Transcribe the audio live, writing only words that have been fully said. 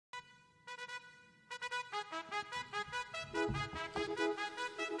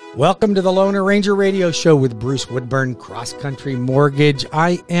Welcome to the Loner Ranger Radio Show with Bruce Woodburn, CrossCountry Mortgage.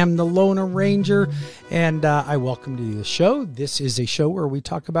 I am the Loner Ranger, and I welcome you to the show. This is a show where we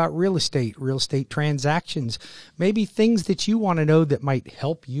talk about real estate transactions, maybe things that you want to know that might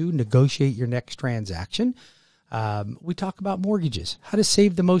help you negotiate your next transaction. We talk about mortgages, how to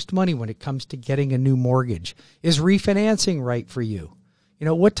save the most money when it comes to getting a new mortgage. Is refinancing right for you? You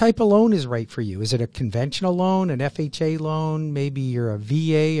know, what type of loan is right for you? Is it a conventional loan, an FHA loan? Maybe you're a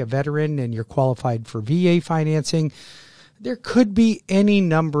VA, a veteran, and you're qualified for VA financing. There could be any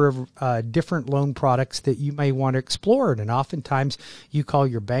number of different loan products that you may want to explore. And oftentimes you call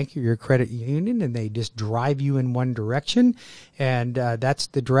your bank or your credit union and they just drive you in one direction. And that's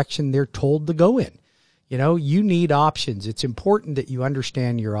the direction they're told to go in. You know, you need options. It's important that you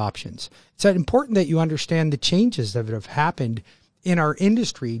understand your options. It's important that you understand the changes that have happened in our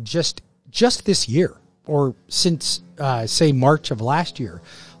industry just this year, or since, say, March of last year.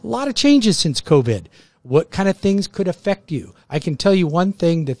 A lot of changes since COVID. What kind of things could affect you? I can tell you one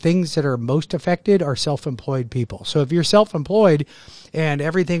thing, the things that are most affected are self-employed people. So if you're self-employed and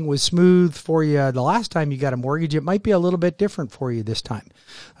everything was smooth for you the last time you got a mortgage, it might be a little bit different for you this time.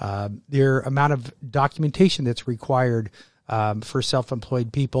 The amount of documentation that's required for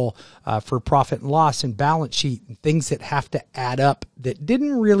self-employed people, for profit and loss and balance sheet and things that have to add up that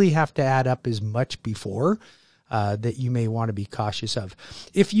didn't really have to add up as much before, that you may want to be cautious of.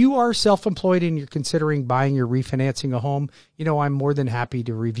 If you are self-employed and you're considering buying or refinancing a home, you know, I'm more than happy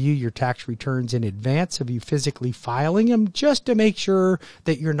to review your tax returns in advance of you physically filing them, just to make sure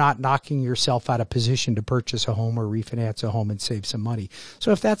that you're not knocking yourself out of position to purchase a home or refinance a home and save some money.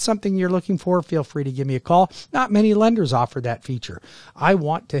 So if that's something you're looking for, feel free to give me a call. Not many lenders offer that feature. I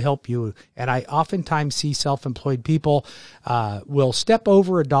want to help you, and I oftentimes see self-employed people will step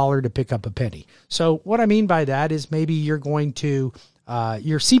over $1 to pick up a penny. So what I mean by that is maybe you're going to,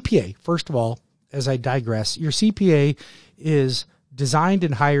 your CPA, first of all, as I digress, your CPA is designed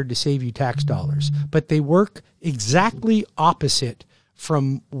and hired to save you tax dollars, but they work exactly opposite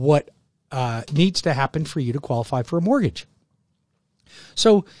from what needs to happen for you to qualify for a mortgage.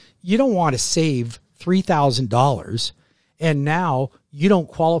 So you don't want to save $3,000 and now you don't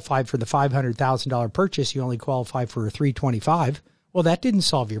qualify for the $500,000 purchase. You only qualify for a $325,000. Well, that didn't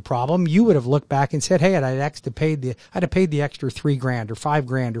solve your problem. You would have looked back and said, "Hey, I'd have paid the extra $3,000 or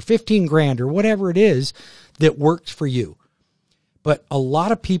 $5,000 or $15,000 or whatever it is that worked for you." But a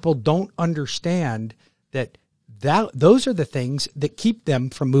lot of people don't understand that those are the things that keep them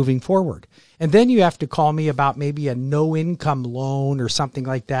from moving forward. And then you have to call me about maybe a no-income loan or something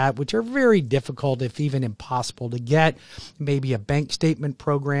like that, which are very difficult, if even impossible to get. Maybe a bank statement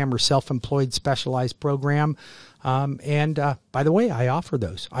program or self-employed specialized program. By the way, I offer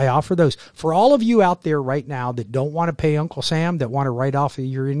those. For all of you out there right now that don't want to pay Uncle Sam, that want to write off of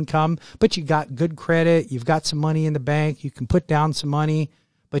your income, but you got good credit, you've got some money in the bank, you can put down some money,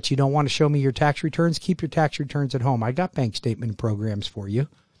 but you don't want to show me your tax returns, keep your tax returns at home. I got bank statement programs for you.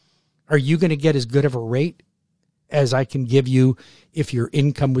 Are you going to get as good of a rate as I can give you if your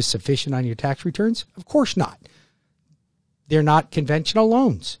income was sufficient on your tax returns? Of course not. They're not conventional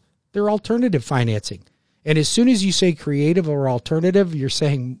loans. They're alternative financing. And as soon as you say creative or alternative, you're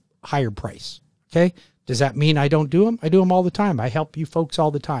saying higher price. Okay? Does that mean I don't do them? I do them all the time. I help you folks all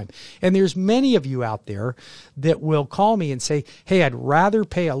the time. And there's many of you out there that will call me and say, "Hey, I'd rather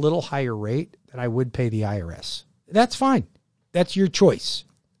pay a little higher rate than I would pay the IRS." That's fine. That's your choice.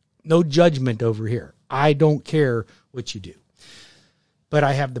 No judgment over here. I don't care what you do. But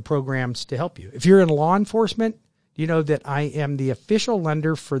I have the programs to help you. If you're in law enforcement, you know that I am the official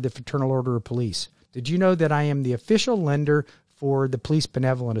lender for the Fraternal Order of Police. Did you know that I am the official lender for the Police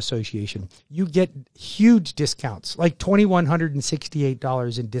Benevolent Association? You get huge discounts, like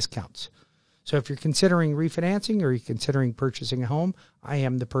 $2,168 in discounts. So if you're considering refinancing or you're considering purchasing a home, I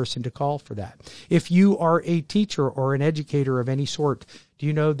am the person to call for that. If you are a teacher or an educator of any sort, do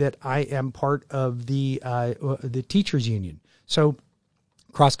you know that I am part of the teachers union? So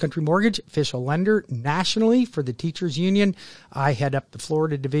CrossCountry Mortgage, official lender nationally for the Teachers Union. I head up the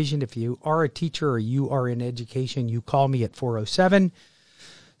Florida division. If you are a teacher or you are in education, you call me at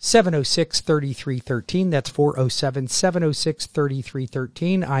 407-706-3313. That's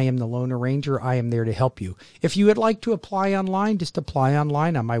 407-706-3313. I am the Loner Ranger. I am there to help you. If you would like to apply online, just apply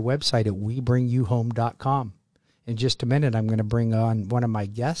online on my website at webringyouhome.com. In just a minute, I'm going to bring on one of my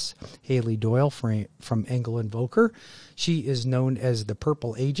guests, Haley Doyle from Engel & Volker. She is known as the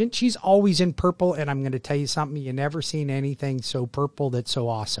Purple Agent. She's always in purple, and I'm going to tell you something. You've never seen anything so purple that's so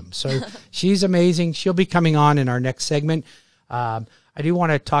awesome. So she's amazing. She'll be coming on in our next segment. I do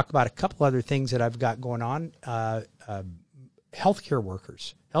want to talk about a couple other things that I've got going on. healthcare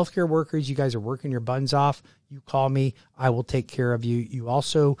workers. Healthcare workers, you guys are working your buns off. You call me, I will take care of you. You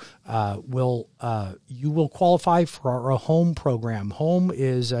also will qualify for our home program. Home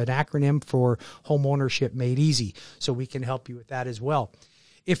is an acronym for home ownership made easy, so we can help you with that as well.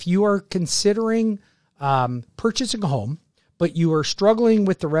 If you are considering purchasing a home, but you are struggling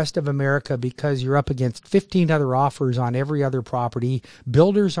with the rest of America because you're up against 15 other offers on every other property,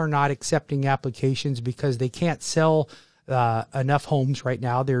 builders are not accepting applications because they can't sell enough homes right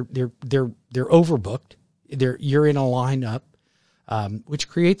now. They're overbooked. You're in a lineup, which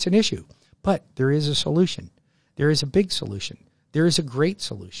creates an issue. But there is a solution. There is a big solution. There is a great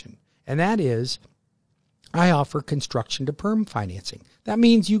solution, and that is I offer construction to perm financing. That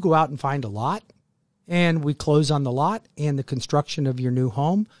means you go out and find a lot, and we close on the lot and the construction of your new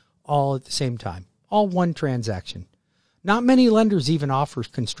home all at the same time, all one transaction. Not many lenders even offer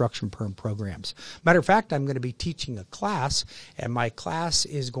construction perm programs. Matter of fact, I'm going to be teaching a class, and my class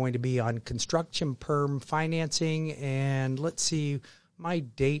is going to be on construction perm financing. And let's see, my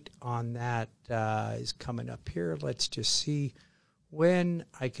date on that is coming up here. Let's just see when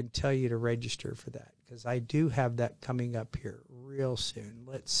I can tell you to register for that, because I do have that coming up here real soon.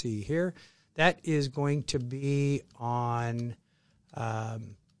 Let's see here. That is going to be on,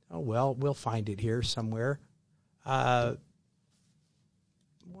 we'll find it here somewhere. Well,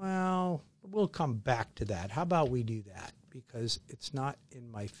 we'll come back to that. How about we do that? Because it's not in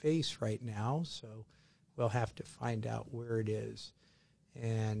my face right now, so we'll have to find out where it is.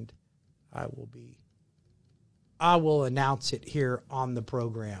 And I will announce it here on the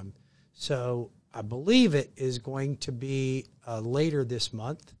program. So I believe it is going to be later this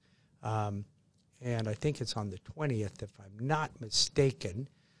month. And I think it's on the 20th, if I'm not mistaken.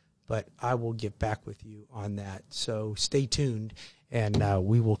 But I will get back with you on that. So stay tuned, and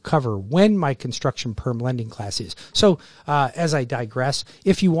we will cover when my construction perm lending class is. So as I digress,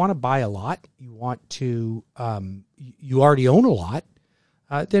 if you want to buy a lot, you already own a lot,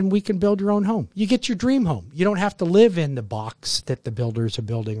 then we can build your own home. You get your dream home. You don't have to live in the box that the builders are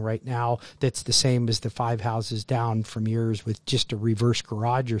building right now that's the same as the 5 houses down from yours with just a reverse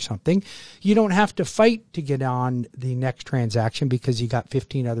garage or something. You don't have to fight to get on the next transaction because you got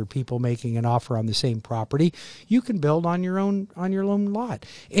 15 other people making an offer on the same property. You can build on your own lot.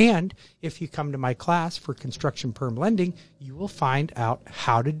 And if you come to my class for construction perm lending, you will find out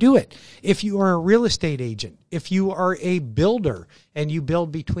how to do it. If you are a real estate agent, if you are a builder and you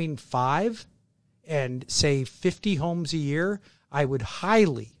build between 5 and say 50 homes a year, I would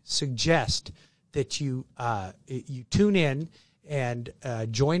highly suggest that you tune in and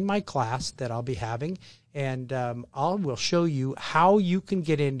join my class that I'll be having, and I will show you how you can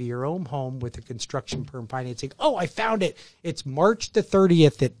get into your own home with the construction perm financing. Oh, I found it. It's March the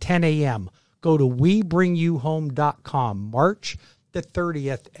 30th at 10 a.m. Go to WeBringYouHome.com. March the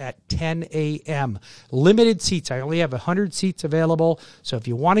 30th at 10 a.m. Limited seats. I only have 100 seats available. So if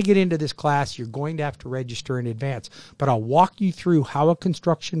you want to get into this class, you're going to have to register in advance. But I'll walk you through how a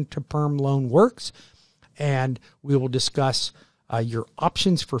construction to perm loan works, and we will discuss your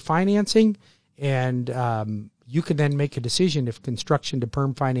options for financing, and you can then make a decision if construction to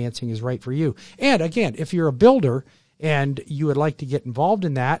perm financing is right for you. And again, if you're a builder and you would like to get involved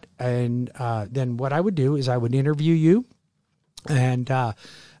in that, and then what I would do is I would interview you and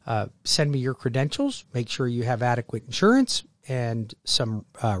send me your credentials, make sure you have adequate insurance and some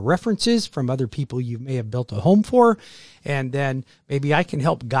references from other people you may have built a home for, and then maybe I can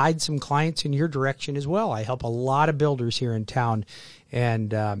help guide some clients in your direction as well. I help a lot of builders here in town,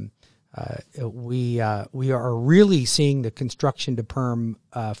 and we are really seeing the construction to perm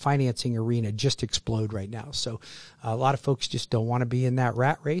financing arena just explode right now. So a lot of folks just don't want to be in that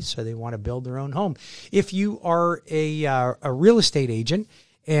rat race, so they want to build their own home. If you are a real estate agent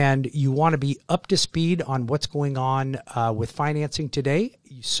and you want to be up to speed on what's going on with financing today,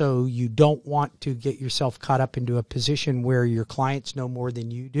 so you don't want to get yourself caught up into a position where your clients know more than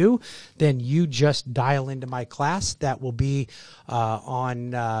you do, then you just dial into my class. That will be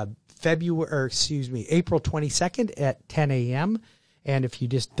on April 22nd at 10 a.m. And if you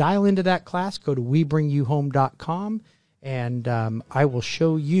just dial into that class, go to WeBringYouHome.com, and I will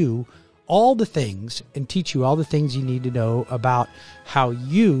show you all the things and teach you all the things you need to know about how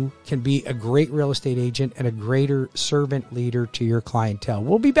you can be a great real estate agent and a greater servant leader to your clientele.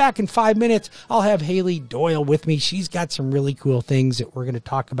 We'll be back in 5 minutes. I'll have Haley Doyle with me. She's got some really cool things that we're going to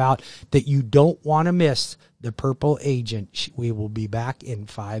talk about that you don't want to miss. The Purple Agent. We will be back in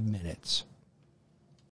 5 minutes.